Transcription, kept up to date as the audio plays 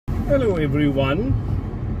Hello everyone,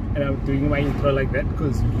 and I'm doing my intro like that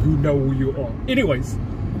because you know who you are. Anyways,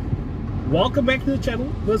 welcome back to the channel.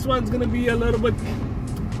 This one's gonna be a little bit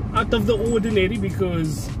out of the ordinary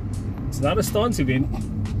because it's not a stance event.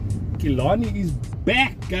 Killarney is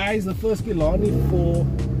back, guys. The first Killarney for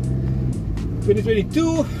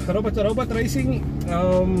 2022 robot to robot racing.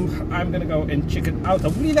 I'm gonna go and check it out.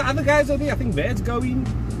 Hopefully the other guys are there. I think Vad's going,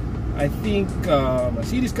 I think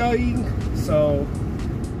Mercedes going, so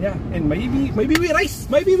yeah, and maybe we race,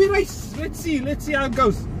 let's see how it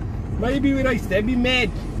goes. Maybe we race, that'd be mad.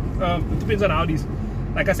 It depends on how these,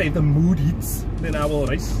 like I say, if the mood hits, then I will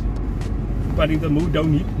race, but if the mood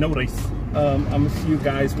don't hit, no race. I'm gonna see you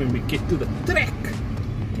guys when we get to the track.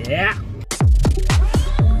 Yeah.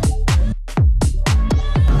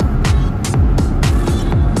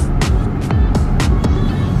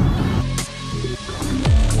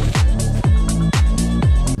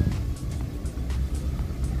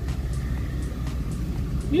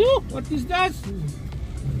 What is that?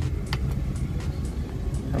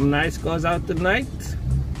 Some nice cars out tonight.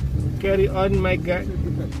 Carry on, my guy.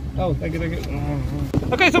 Oh, thank you.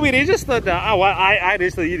 Okay, so we registered now. Oh, I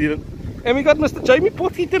registered, he didn't. And we got Mr. Jamie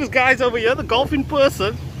Potgieter's guys over here, the golf in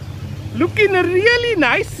person. Looking really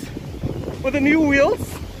nice with the new wheels.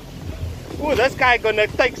 Oh, this guy gonna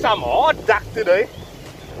take some hard duck today.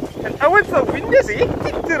 And oh, it's the wind is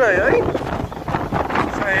hectic today, eh?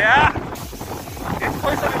 So yeah.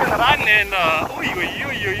 Boys are going to run and what is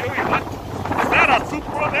that, a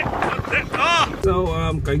Supra? So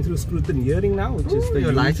I'm going through scrutineering now, which is the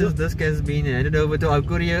your license disc has been handed over to our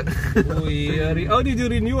courier. Oh, did you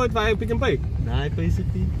renew it via Pick and Pay? Nah,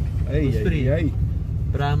 basically. Hey.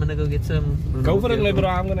 But I'm gonna go get some. Go for it, my bro.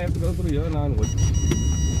 I'm gonna have to go through here now.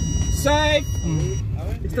 Safe.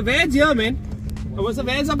 It's the Vans here, man. I was the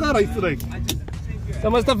Vans ook al right today. So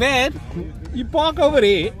Mr. Van, you park over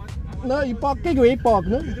here. No, you park, take away park,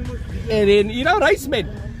 no? And then, you know, race, man.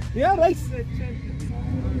 Yeah, race.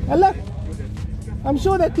 Hello? I'm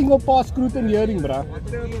sure that thing will pass scrutineering, bro.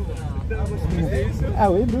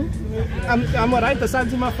 Oh, hey, bro. I'm alright, the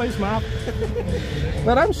sun's in my face, man.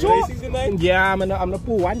 But I'm sure. Yeah, I'm gonna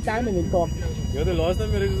pull one time and then talk. Yeah, the last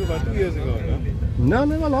time we raced was about 2 years ago, no?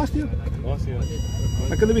 No, last year. Last year.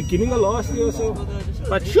 Like at the beginning of last year or so.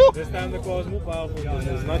 But sure. This time the car is more powerful.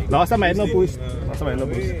 It's not. Last time I had no boost.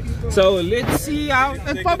 So let's see how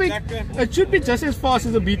it should be just as fast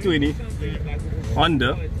as the B20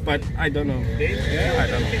 Honda, but I don't know.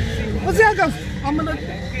 Let's see how it goes. I'm gonna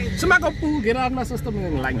go pull, get out of my system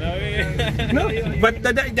and line. No, but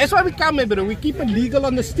that's why we come here, bro. We keep it legal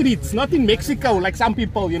on the streets, not in Mexico like some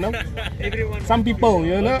people, you know. Some people,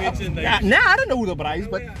 you know. Nah, I don't know who the price,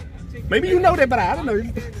 but maybe you know that, but I don't know.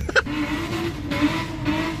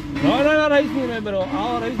 No, race me, bro.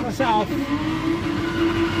 I'll race myself.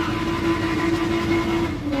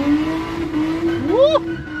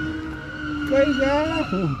 Woo! Crazy.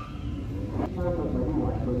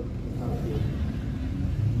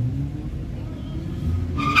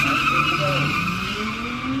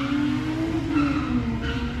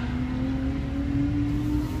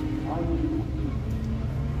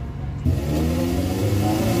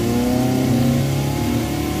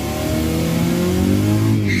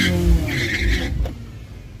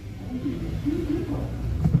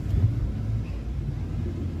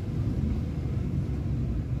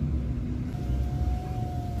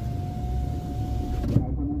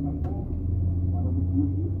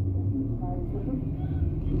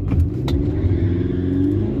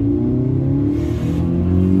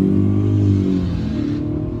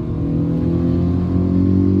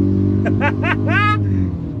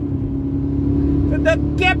 The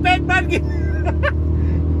captain bagi.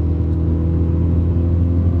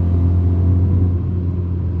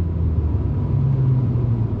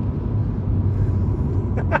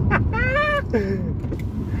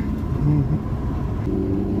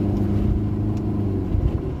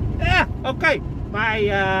 Okay. My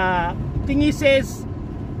thingy says,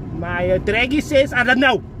 my draggy says, I don't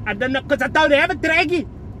know, because I don't have a draggy.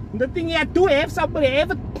 The thing I do have, somebody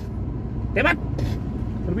have it. Damn it.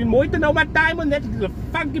 It'll be mooi to know my time on that. It's a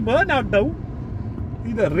funky burnout though.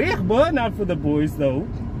 It's a rare burnout for the boys though.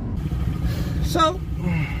 So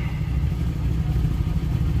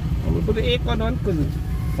I'm gonna put the aircon on because it's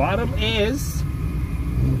warm as.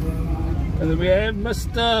 And then we have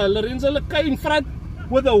Mr. Lorenzo Lekai in front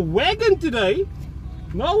with a wagon today.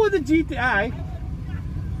 Not with a GTI.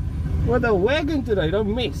 With a wagon today,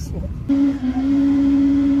 don't miss.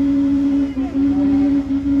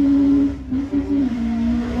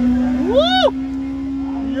 Woo!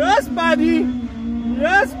 Yes,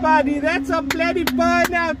 buddy, that's a bloody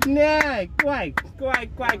burnout now. Wait,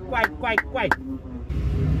 Quite, quite, quite, quite, quite.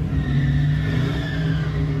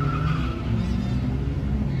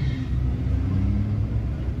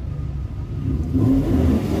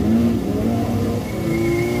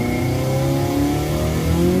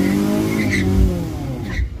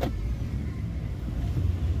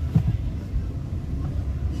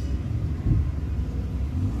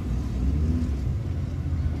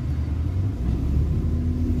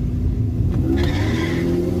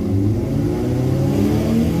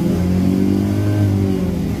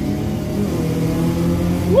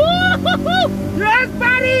 Yes,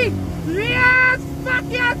 buddy! Yes! Fuck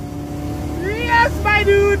yes! Yes, my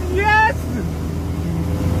dude! Yes!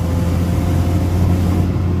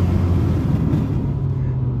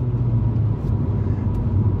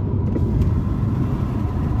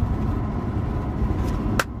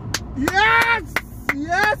 Yes!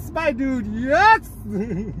 Yes, my dude! Yes!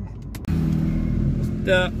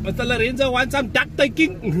 Mr. Lorenzo wants some duck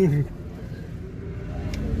taking.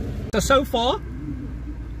 So far,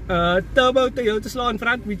 turbo Toyota slow in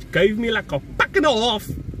front, which gave me like a pack and a half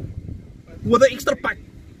with an extra pack.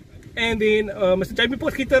 And then Mr. Jamie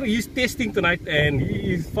Potgieter, he's testing tonight and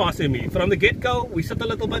he is faster than me. From the get-go, we sit a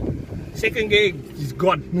little bit. Second gear, he's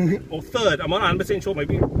gone. Or third, I'm not 100% sure,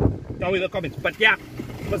 maybe. Tell me in the comments. But yeah,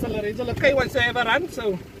 Mr. Lorenzo okay wants to have a run,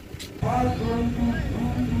 so.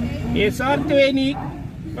 Yes, R20.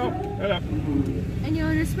 Oh, hello. And your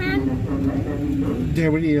wristband?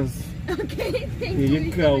 There it is. Okay, thank Here you.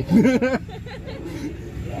 you go.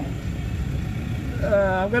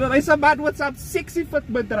 I'm gonna race a man with some sexy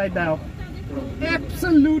footprint right now.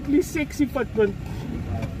 Absolutely sexy footprint.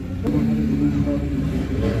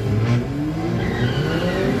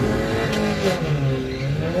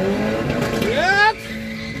 Yes!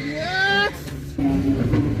 Yes!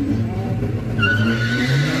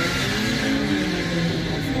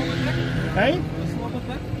 Hey?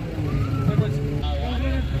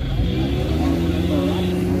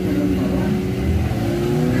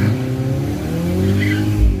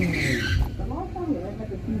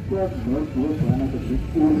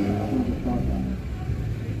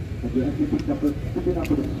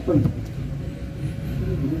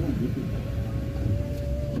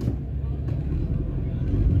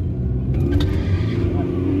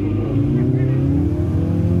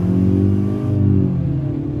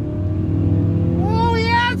 Oh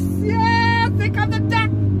yes, yes! They come the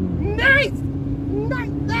duck. Nice, nice.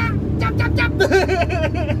 Jump, jump, jump.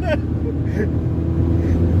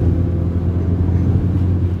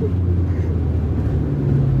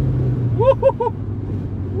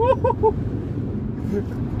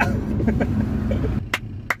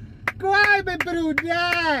 Kwaai, my broer.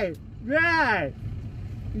 Nee, nee,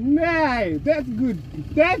 nee. That's good.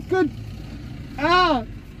 That's good. Oh,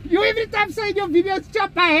 you every time say your videos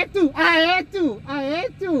chop. I had to.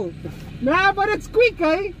 Nah, but it's quick,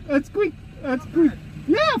 eh? It's quick. It's quick.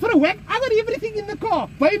 Yeah, for a whack, I got everything in the car.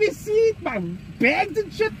 Baby seat, my bags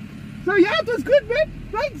and shit. So yeah, it was good, man.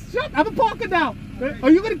 Thanks. Shut. I'm a parker now. Are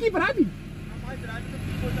you gonna keep running?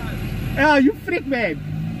 Oh, you freak, man.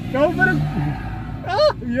 Go for it.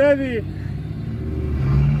 Oh, yeah, man.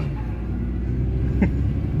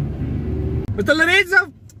 Mr.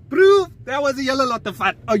 Lorenzo, prove that was a yellow lot of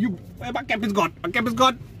fun. Oh, my cap is gone. My cap is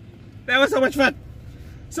gone. That was so much fun.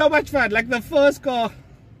 So much fun. Like the first car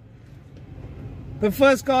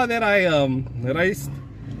that I raced,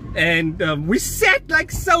 and we sat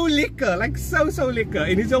like so liquor, like so liquor.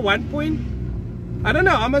 And it's a 1 point. I don't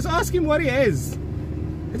know. I must ask him what he has.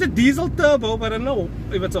 It's a diesel turbo, but I don't know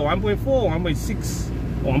if it's a 1.4, 1.6,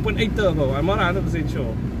 or 1.8 turbo. I'm not 100%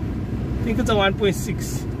 sure. I think it's a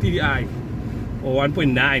 1.6 TDI or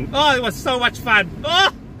 1.9. Oh, it was so much fun.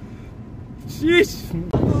 Oh, jeez.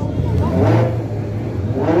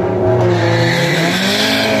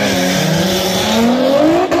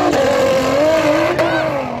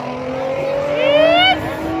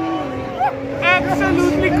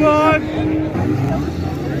 Absolutely good.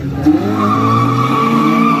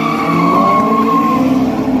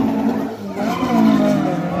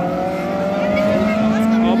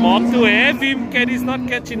 Mark to have him, Caddy's not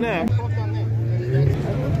catching up.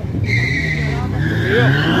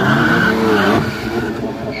 Yeah.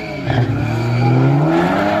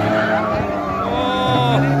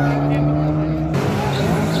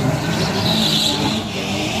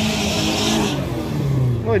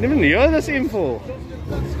 Oh, I didn't even hear this info.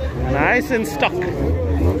 Nice and stuck.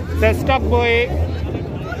 That's stuck, boy.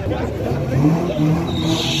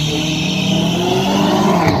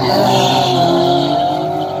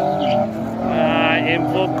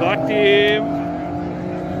 Info got him.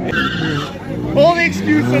 All the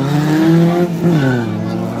excuses.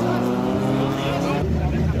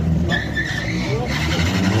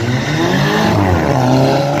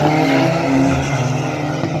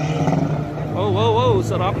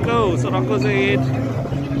 Rocco's ahead.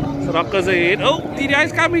 Rocco's ahead. Oh, TDI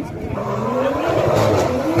is coming.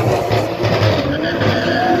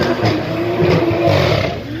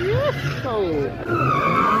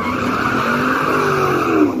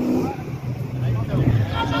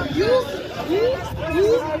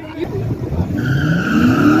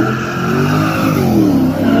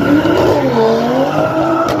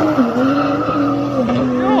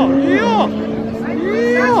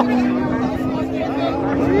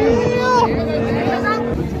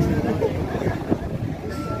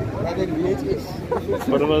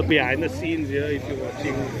 Whatever behind the scenes here, if you're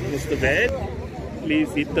watching Mr. Van,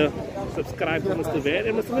 please hit the subscribe to Mr. Van,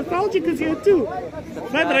 and Mr. Nostalgic is here too.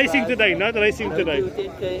 Not racing today, not racing today.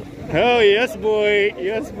 Oh yes boy,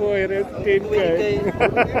 Red 10K.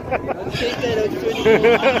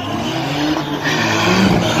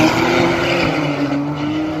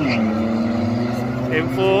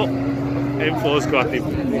 M4's got him.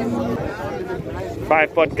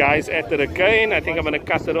 5-pot guys at it again. I think I'm gonna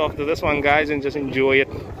cut it off to this one, guys, and just enjoy it.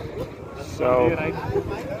 So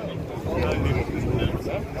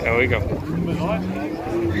there we go.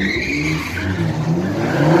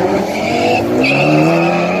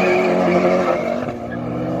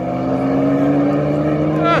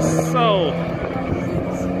 Yes, so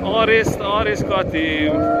Aris got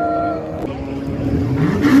him.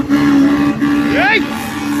 Yay!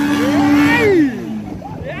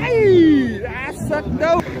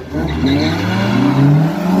 No.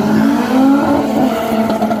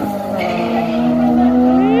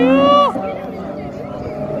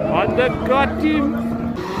 On the got him.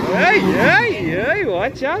 Hey,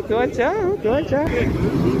 watch out.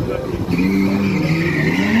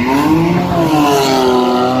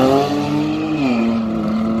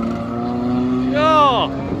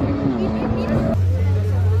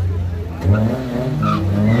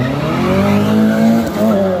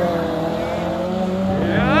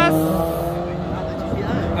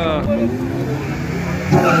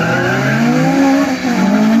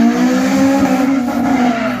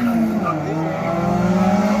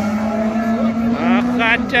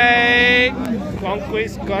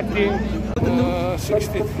 Conquest got him.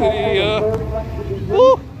 63.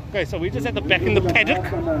 Okay, so we just at the back in the paddock. I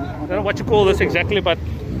don't know what you call this exactly, but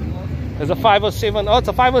there's a 507. Oh, it's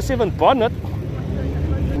a 507 bonnet.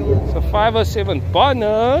 It's a 507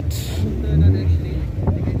 bonnet.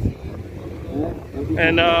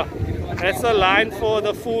 And that's the line for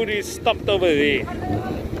the food is stopped over there.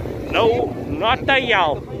 No, not the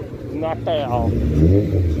yaw. Not the yaw.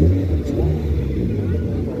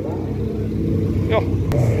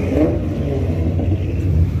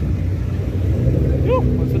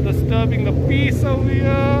 Was it disturbing the peace over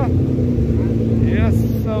here? Yes,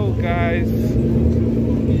 so guys,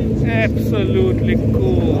 absolutely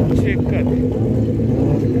cool. Check it.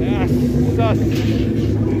 Yes,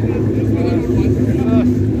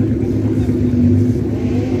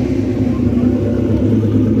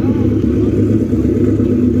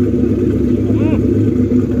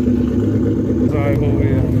 drive over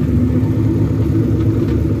here.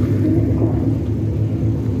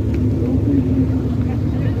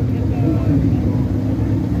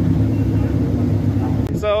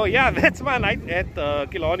 So yeah, that's my night at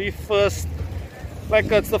Killarney first.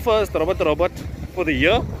 Like it's the first robot for the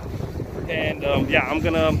year. And yeah, I'm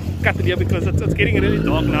gonna cut it here because it's getting really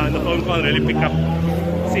dark now and the phone can't really pick up.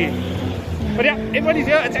 See. But yeah, everybody's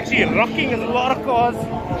here. It's actually rocking. There's a lot of cars.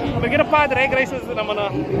 I'm gonna get a paar drag races and I'm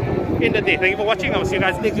gonna end the day. Thank you for watching. I'll see you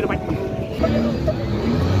guys next video. Bye.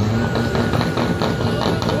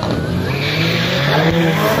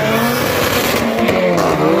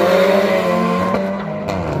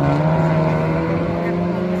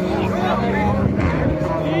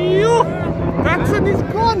 Jackson is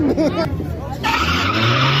gone!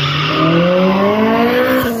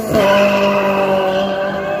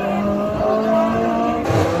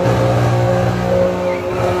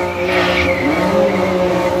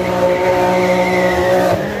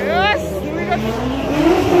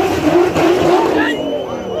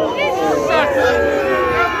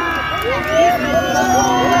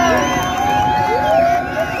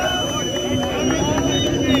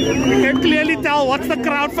 What's the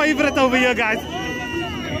crowd favorite over here, guys?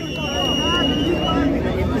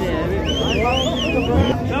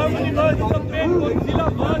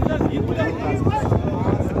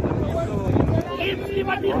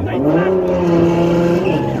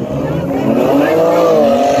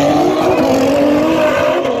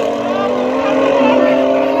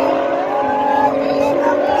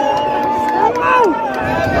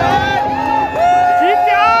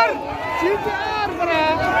 GTR,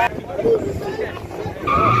 bro!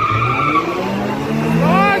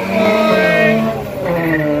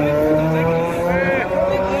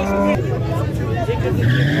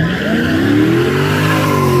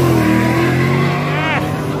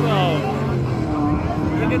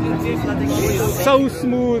 So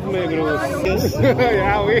smooth, my bros.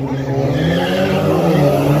 Yeah, we.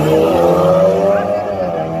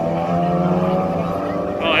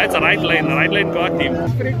 Oh, that's a right lane. The right lane got him.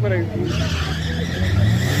 Straight for it.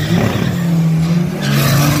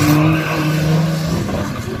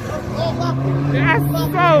 Yes,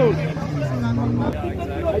 so.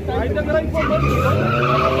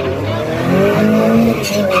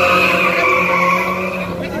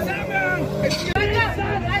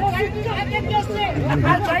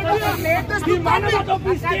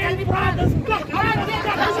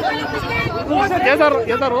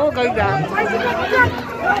 Yes, sir, all going down.